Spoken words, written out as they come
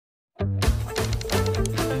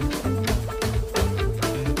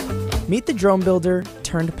Meet the drone builder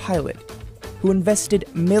turned pilot, who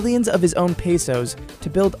invested millions of his own pesos to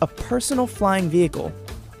build a personal flying vehicle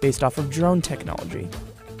based off of drone technology.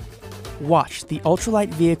 Watch the ultralight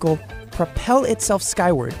vehicle propel itself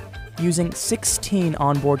skyward using 16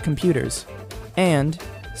 onboard computers, and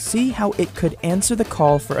see how it could answer the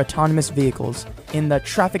call for autonomous vehicles in the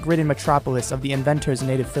traffic-ridden metropolis of the inventor's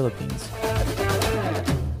native Philippines.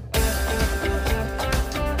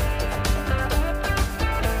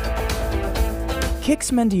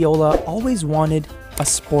 Kix Mendiola always wanted a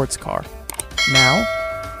sports car. Now,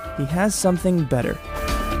 he has something better.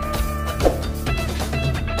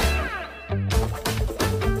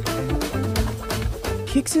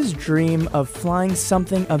 Kix's dream of flying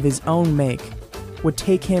something of his own make would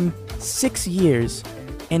take him 6 years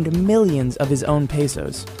and millions of his own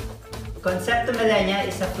pesos. Concepto Millenia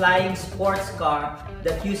is a flying sports car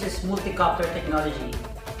that uses multi-copter technology.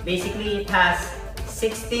 Basically, it has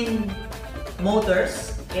 16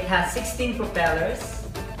 motors, it has 16 propellers,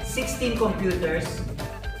 16 computers.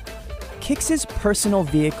 Kix's personal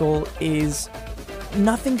vehicle is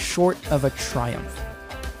nothing short of a triumph.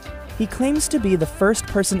 He claims to be the first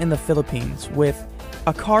person in the Philippines with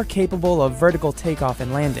a car capable of vertical takeoff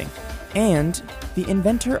and landing, and the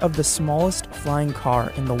inventor of the smallest flying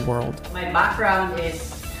car in the world. My background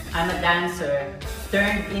is I'm a dancer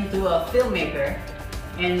turned into a filmmaker,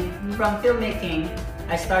 and from filmmaking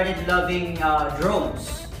I started loving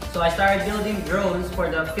drones. So I started building drones for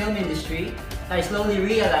the film industry. I slowly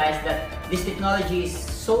realized that this technology is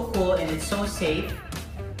so cool and it's so safe,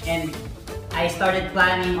 and I started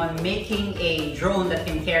planning on making a drone that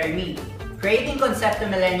can carry me. Creating Concepto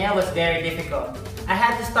Millenia was very difficult. I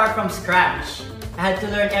had to start from scratch. I had to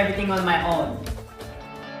learn everything on my own.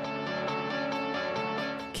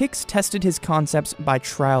 Kix tested his concepts by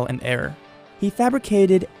trial and error. He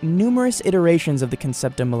fabricated numerous iterations of the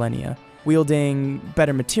Concepto Millenia, wielding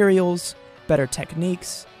better materials, better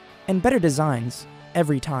techniques, and better designs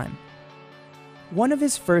every time. One of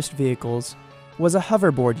his first vehicles was a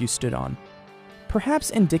hoverboard you stood on.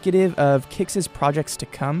 Perhaps indicative of Kix's projects to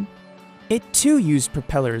come, it too used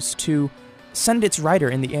propellers to send its rider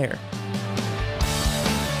in the air.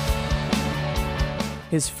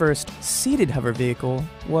 His first seated hover vehicle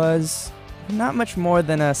was not much more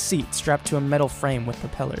than a seat strapped to a metal frame with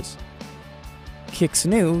propellers. Kix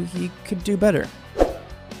knew he could do better.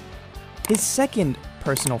 His second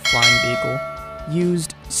personal flying vehicle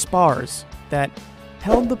used spars that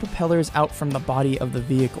held the propellers out from the body of the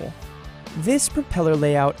vehicle. This propeller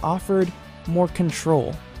layout offered more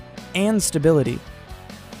control and stability.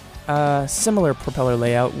 A similar propeller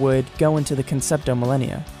layout would go into the Concepto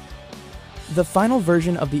Millenia. The final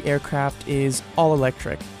version of the aircraft is all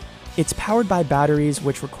electric. It's powered by batteries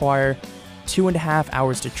which require 2.5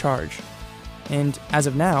 hours to charge. And as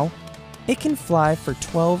of now, it can fly for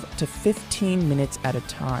 12 to 15 minutes at a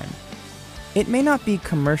time. It may not be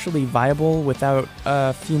commercially viable without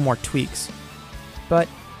a few more tweaks, but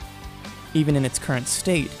even in its current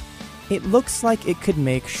state, it looks like it could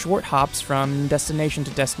make short hops from destination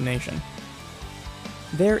to destination.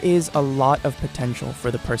 There is a lot of potential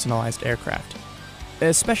for the personalized aircraft,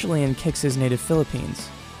 especially in Kix's native Philippines.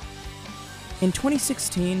 In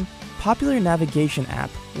 2016, popular navigation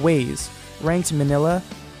app Waze ranked Manila,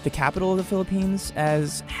 the capital of the Philippines,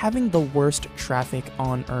 as having the worst traffic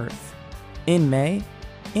on Earth. In May,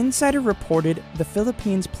 Insider reported the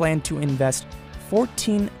Philippines planned to invest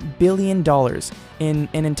 $14 billion in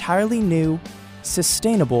an entirely new,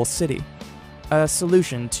 sustainable city, a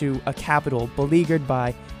solution to a capital beleaguered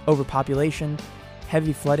by overpopulation,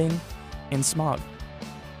 heavy flooding, and smog.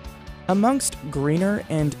 Amongst greener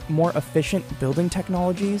and more efficient building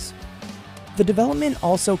technologies, the development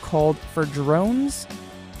also called for drones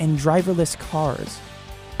and driverless cars,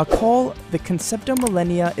 a call the Concepto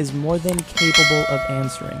Millenia is more than capable of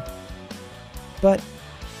answering. But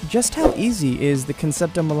just how easy is the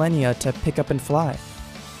Concepto Millenia to pick up and fly?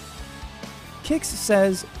 Kix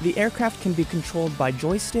says the aircraft can be controlled by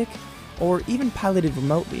joystick or even piloted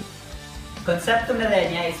remotely. Concepto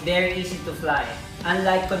Millenia is very easy to fly.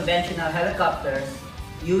 Unlike conventional helicopters,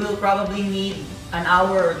 you will probably need an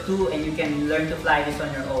hour or two and you can learn to fly this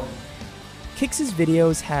on your own. Kix's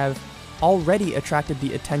videos have already attracted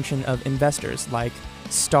the attention of investors like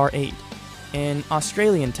Star 8, an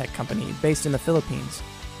Australian tech company based in the Philippines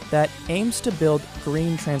that aims to build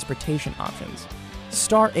green transportation options.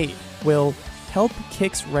 Star 8 will help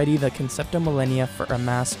Kix ready the Concepto Millenia for a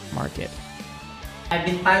mass market. I've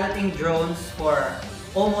been piloting drones for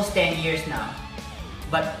almost 10 years now,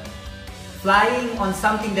 but flying on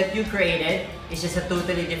something that you created is just a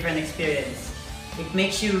totally different experience. It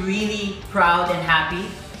makes you really proud and happy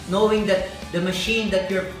knowing that the machine that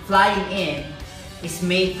you're flying in is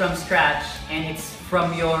made from scratch and it's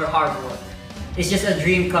from your hard work. It's just a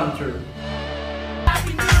dream come true.